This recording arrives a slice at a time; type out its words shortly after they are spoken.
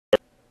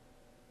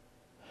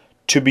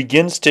To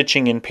begin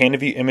stitching in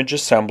PanaView Image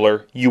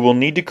Assembler, you will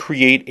need to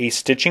create a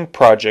stitching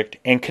project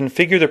and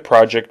configure the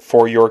project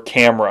for your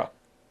camera.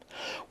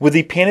 With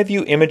the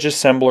PanaView Image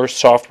Assembler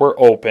software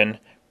open,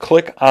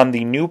 click on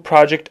the New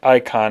Project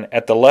icon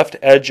at the left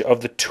edge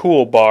of the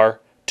toolbar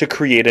to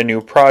create a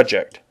new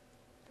project.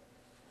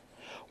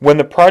 When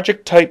the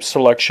project type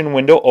selection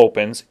window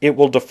opens, it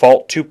will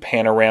default to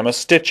Panorama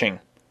Stitching.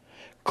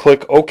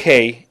 Click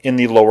OK in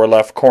the lower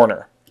left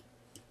corner.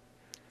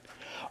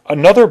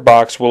 Another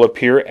box will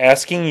appear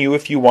asking you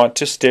if you want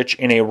to stitch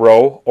in a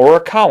row or a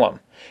column.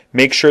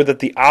 Make sure that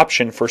the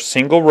option for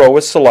single row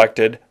is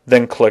selected,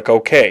 then click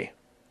OK.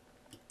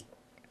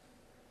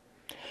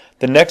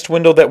 The next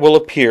window that will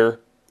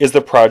appear is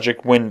the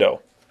project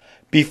window.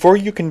 Before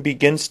you can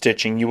begin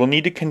stitching, you will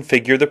need to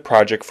configure the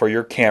project for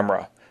your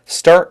camera.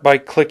 Start by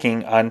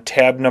clicking on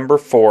tab number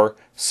 4,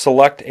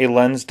 Select a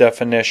Lens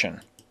Definition.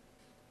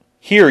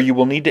 Here you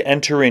will need to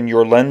enter in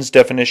your lens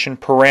definition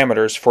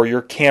parameters for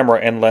your camera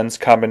and lens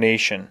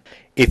combination.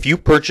 If you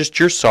purchased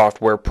your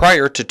software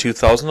prior to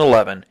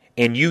 2011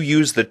 and you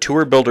use the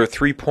Tour Builder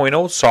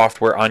 3.0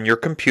 software on your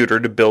computer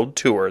to build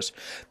tours,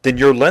 then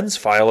your lens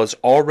file is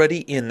already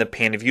in the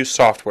PanaView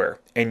software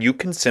and you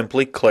can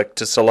simply click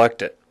to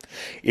select it.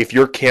 If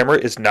your camera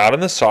is not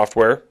in the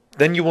software,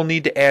 then you will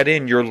need to add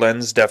in your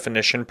lens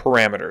definition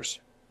parameters.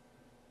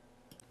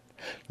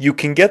 You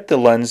can get the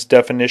lens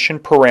definition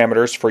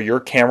parameters for your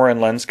camera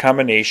and lens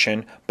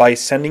combination by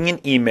sending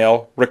an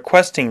email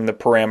requesting the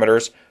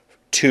parameters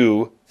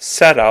to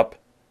setup,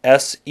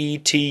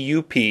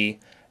 SETUP,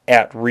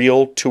 at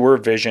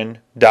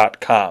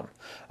realtourvision.com.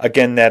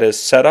 Again, that is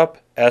setup,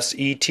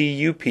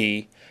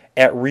 SETUP,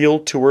 at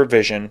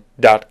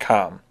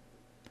realtourvision.com.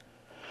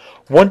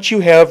 Once you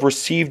have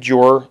received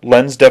your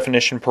lens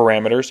definition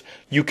parameters,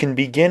 you can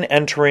begin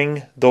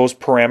entering those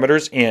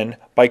parameters in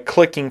by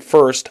clicking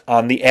first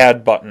on the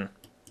Add button.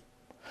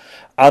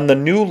 On the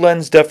new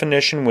lens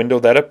definition window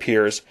that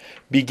appears,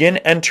 begin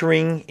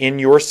entering in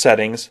your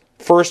settings,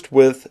 first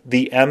with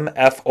the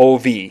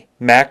MFOV,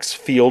 Max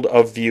Field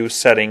of View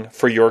setting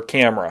for your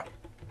camera.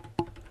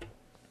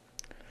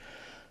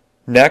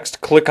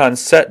 Next, click on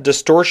Set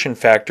Distortion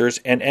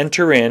Factors and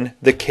enter in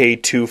the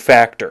K2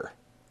 factor.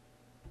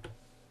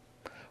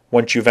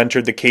 Once you've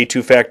entered the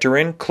K2 factor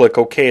in, click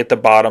OK at the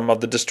bottom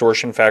of the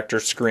distortion factor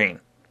screen.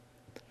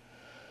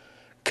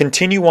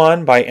 Continue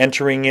on by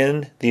entering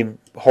in the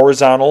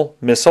horizontal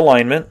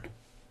misalignment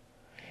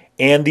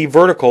and the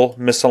vertical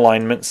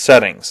misalignment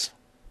settings.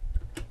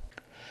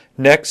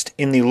 Next,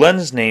 in the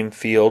lens name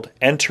field,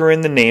 enter in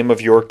the name of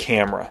your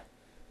camera.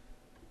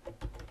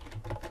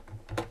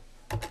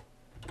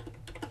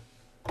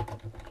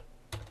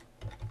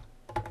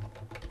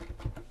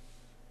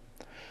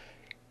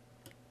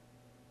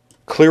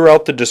 Clear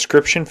out the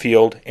description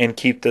field and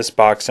keep this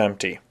box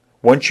empty.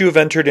 Once you have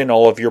entered in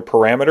all of your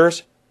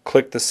parameters,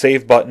 click the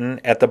Save button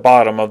at the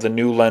bottom of the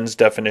new lens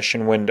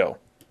definition window.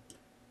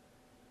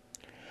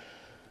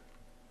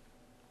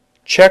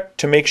 Check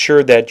to make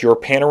sure that your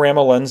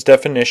panorama lens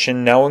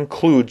definition now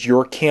includes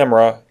your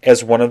camera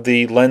as one of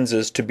the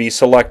lenses to be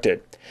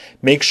selected.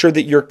 Make sure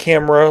that your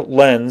camera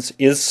lens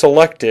is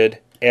selected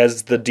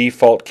as the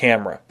default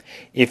camera.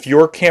 If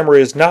your camera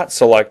is not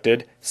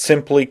selected,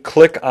 simply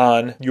click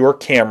on your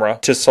camera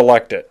to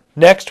select it.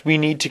 Next, we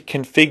need to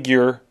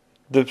configure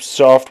the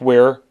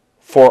software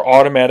for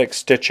automatic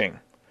stitching.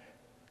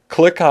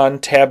 Click on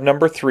tab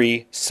number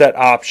 3, Set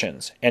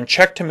Options, and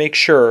check to make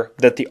sure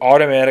that the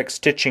automatic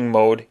stitching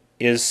mode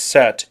is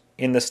set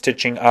in the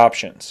stitching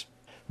options.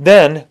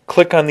 Then,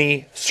 click on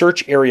the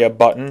Search Area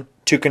button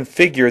to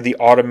configure the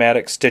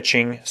automatic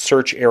stitching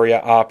search area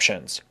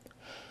options.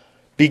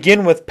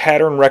 Begin with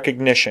pattern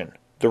recognition,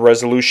 the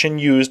resolution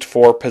used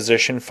for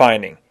position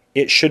finding.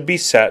 It should be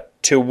set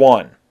to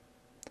 1.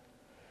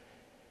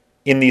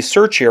 In the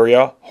search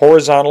area,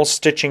 horizontal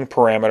stitching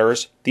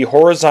parameters, the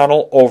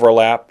horizontal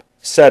overlap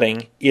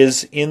setting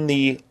is in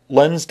the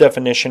lens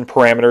definition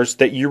parameters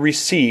that you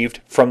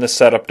received from the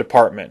setup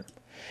department.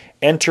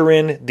 Enter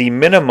in the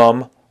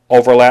minimum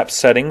overlap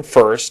setting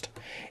first,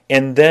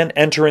 and then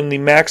enter in the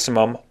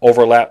maximum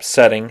overlap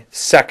setting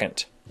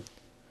second.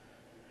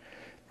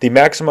 The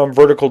maximum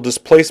vertical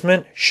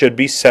displacement should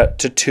be set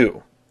to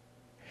 2.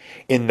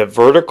 In the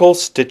vertical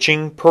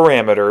stitching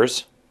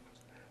parameters,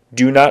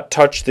 do not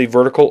touch the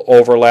vertical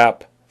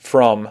overlap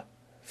from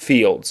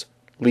fields.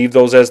 Leave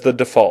those as the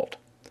default.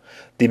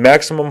 The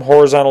maximum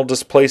horizontal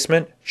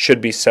displacement should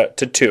be set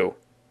to 2.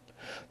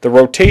 The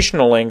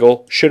rotational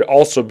angle should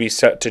also be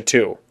set to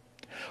 2.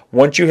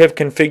 Once you have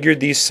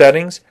configured these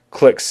settings,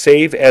 click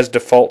Save as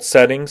Default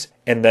Settings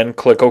and then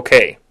click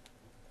OK.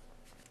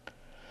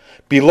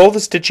 Below the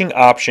stitching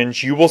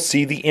options, you will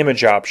see the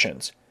image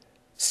options.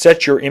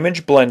 Set your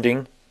image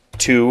blending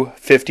to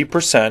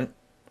 50%.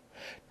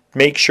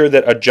 Make sure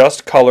that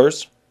Adjust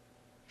Colors,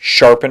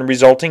 Sharpen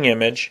Resulting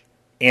Image,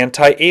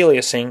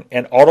 Anti-Aliasing,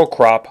 and Auto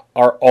Crop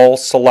are all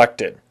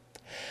selected.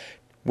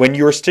 When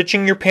you are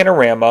stitching your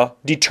panorama,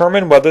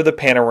 determine whether the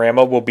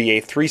panorama will be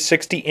a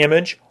 360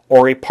 image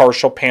or a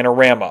partial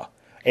panorama.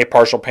 A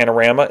partial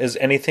panorama is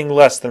anything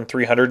less than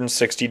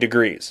 360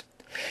 degrees.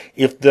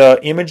 If the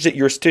image that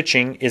you're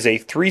stitching is a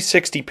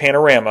 360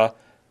 panorama,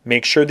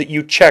 make sure that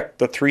you check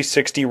the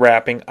 360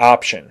 wrapping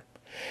option.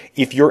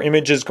 If your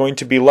image is going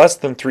to be less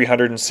than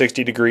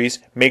 360 degrees,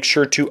 make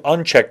sure to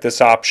uncheck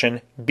this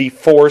option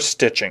before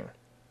stitching.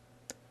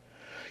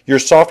 Your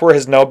software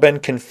has now been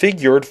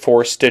configured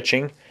for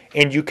stitching,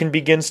 and you can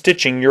begin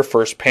stitching your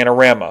first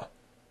panorama.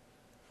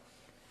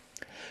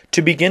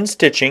 To begin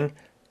stitching,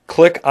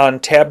 click on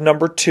tab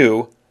number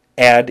 2,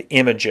 Add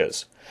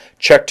Images.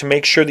 Check to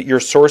make sure that your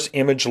source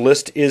image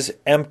list is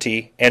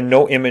empty and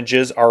no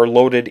images are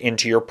loaded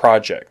into your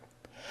project.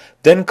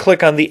 Then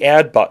click on the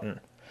Add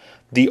button.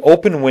 The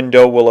open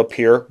window will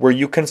appear where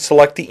you can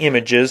select the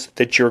images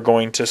that you're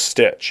going to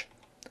stitch.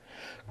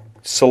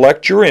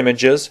 Select your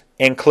images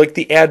and click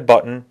the Add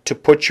button to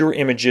put your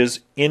images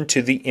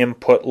into the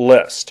input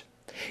list.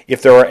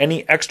 If there are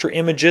any extra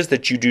images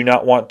that you do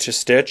not want to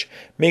stitch,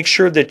 make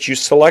sure that you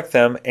select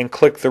them and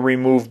click the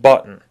Remove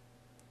button.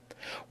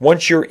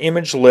 Once your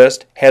image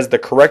list has the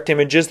correct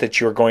images that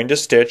you are going to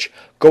stitch,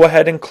 go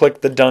ahead and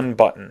click the Done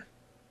button.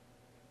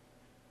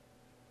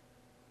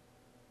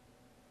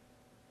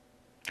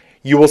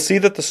 You will see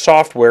that the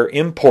software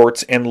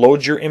imports and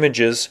loads your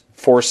images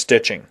for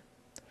stitching.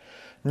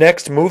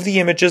 Next, move the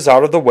images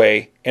out of the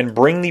way and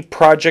bring the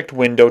project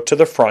window to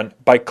the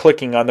front by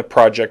clicking on the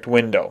project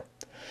window.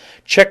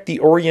 Check the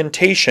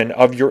orientation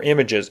of your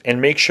images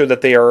and make sure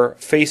that they are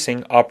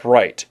facing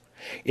upright.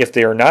 If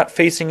they are not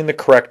facing in the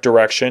correct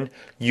direction,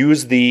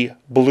 use the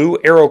blue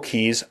arrow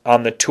keys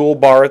on the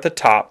toolbar at the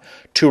top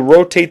to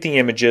rotate the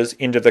images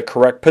into the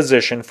correct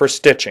position for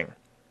stitching.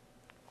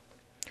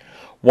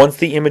 Once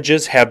the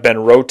images have been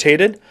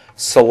rotated,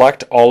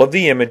 select all of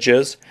the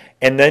images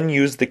and then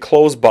use the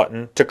Close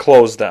button to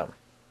close them.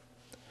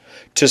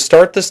 To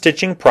start the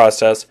stitching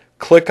process,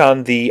 click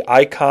on the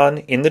icon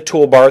in the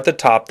toolbar at the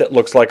top that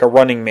looks like a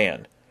running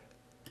man.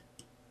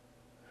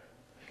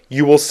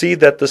 You will see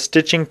that the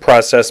stitching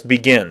process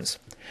begins.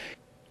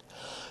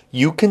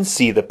 You can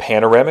see the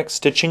panoramic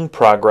stitching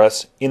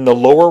progress in the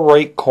lower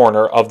right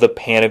corner of the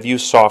PanaView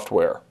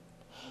software.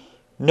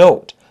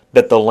 Note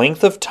that the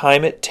length of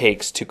time it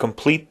takes to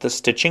complete the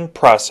stitching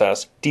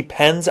process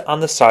depends on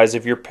the size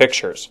of your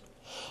pictures.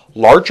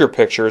 Larger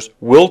pictures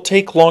will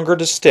take longer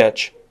to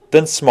stitch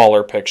than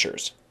smaller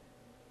pictures.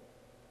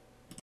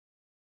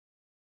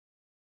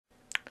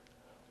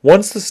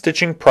 Once the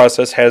stitching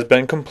process has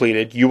been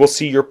completed, you will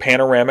see your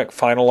panoramic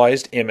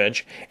finalized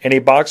image, and a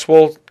box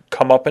will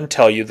come up and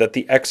tell you that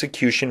the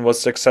execution was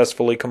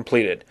successfully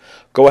completed.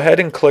 Go ahead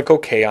and click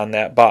OK on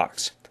that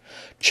box.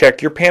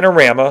 Check your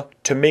panorama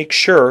to make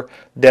sure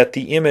that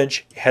the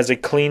image has a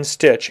clean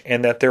stitch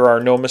and that there are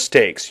no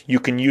mistakes.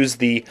 You can use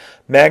the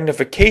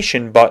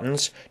magnification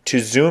buttons to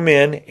zoom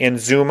in and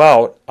zoom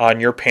out on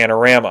your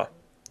panorama.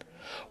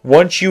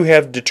 Once you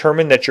have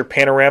determined that your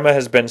panorama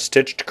has been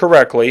stitched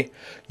correctly,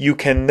 you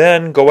can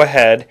then go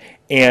ahead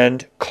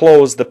and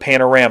close the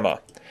panorama.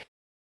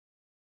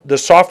 The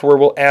software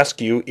will ask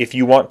you if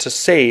you want to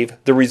save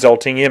the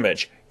resulting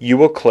image. You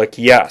will click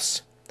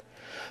Yes.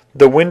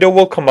 The window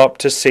will come up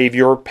to save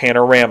your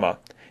panorama.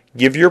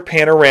 Give your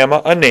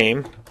panorama a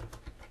name.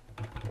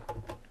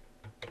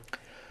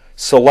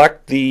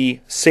 Select the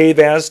Save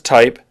As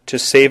type to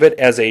save it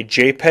as a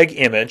JPEG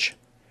image,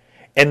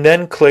 and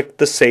then click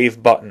the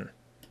Save button.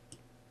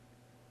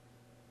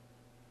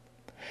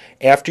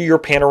 After your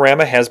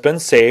panorama has been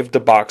saved, the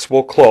box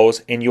will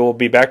close and you will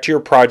be back to your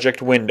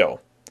project window.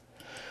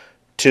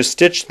 To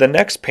stitch the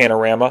next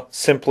panorama,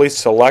 simply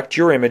select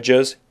your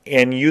images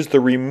and use the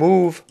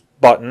Remove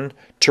button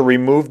to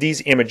remove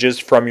these images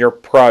from your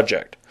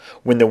project.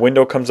 When the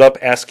window comes up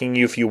asking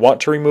you if you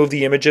want to remove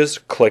the images,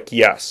 click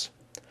Yes.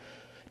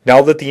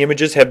 Now that the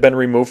images have been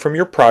removed from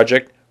your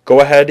project, go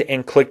ahead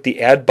and click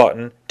the Add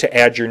button to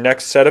add your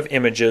next set of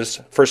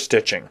images for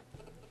stitching.